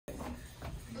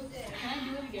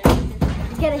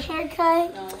get a haircut.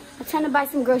 I'm trying to buy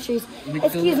some groceries.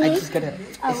 Excuse me.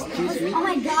 Excuse me? Oh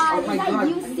my god, is that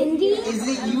you, Cindy? Is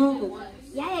it you?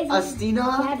 Yeah, it's Astina?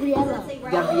 Gabriella.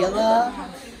 Gabriella?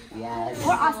 Yes.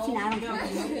 Or Austina, I don't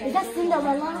care. Is that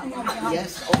Cinderella? Oh my god. Yes.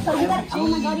 So you got, oh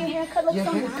my god, your haircut looks Your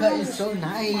so haircut nice. is so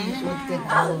nice. What the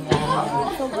hell?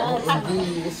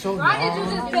 It's so long.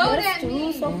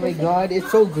 Oh my god,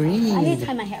 it's so green. I need to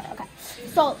tie my hair. Okay.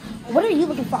 So, what are you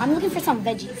looking for? I'm looking for some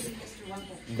veggies.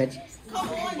 Veggies?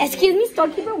 Excuse me,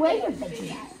 storekeeper, where are your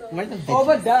veggies at? Where are the veggies?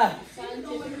 Over there.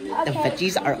 The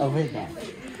veggies are over there.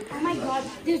 Oh my god,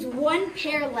 there's one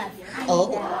pair left.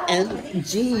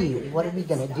 OMG. What are we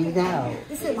gonna do now?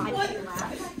 This is my pair.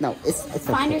 No, it's okay.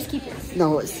 Finders keepers.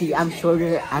 No, see, I'm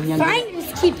shorter, I'm younger.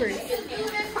 Finders keepers.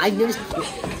 I just...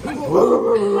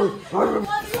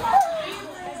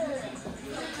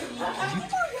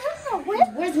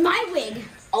 Where's my wig?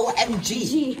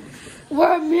 OMG.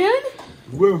 We're a man?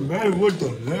 Well, man, what the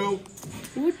hell?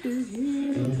 What the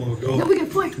hell? Oh my god. Then we can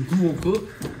fight. Come on, cook.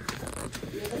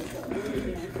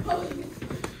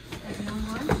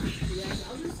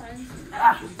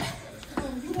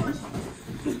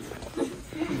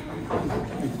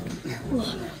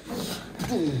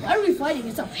 Why are we fighting?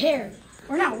 It's a pair.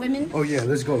 We're not women. Oh yeah,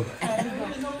 let's go.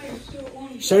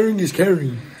 Sharing is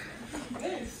caring.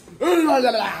 So,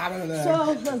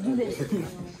 let's do this.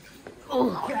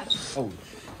 Oh, crap. Oh.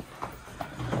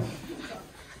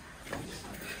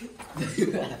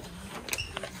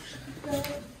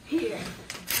 Here.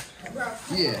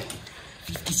 Yeah.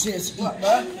 50 cents each.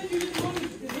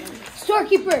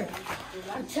 Storekeeper.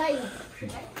 I'll tell you.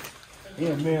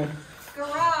 Yeah, man.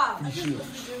 Garage.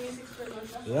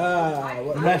 Yeah.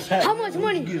 What, nice hat. How much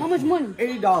money? How much money?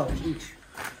 $80 each.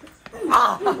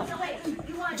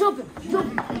 Jump it. Jump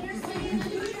it.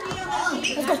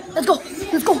 Let's go. Let's go.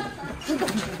 Let's go. Let's go.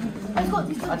 I thought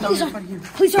we were fighting him.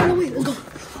 Please turn away. Let's go.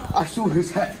 I stole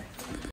his hat.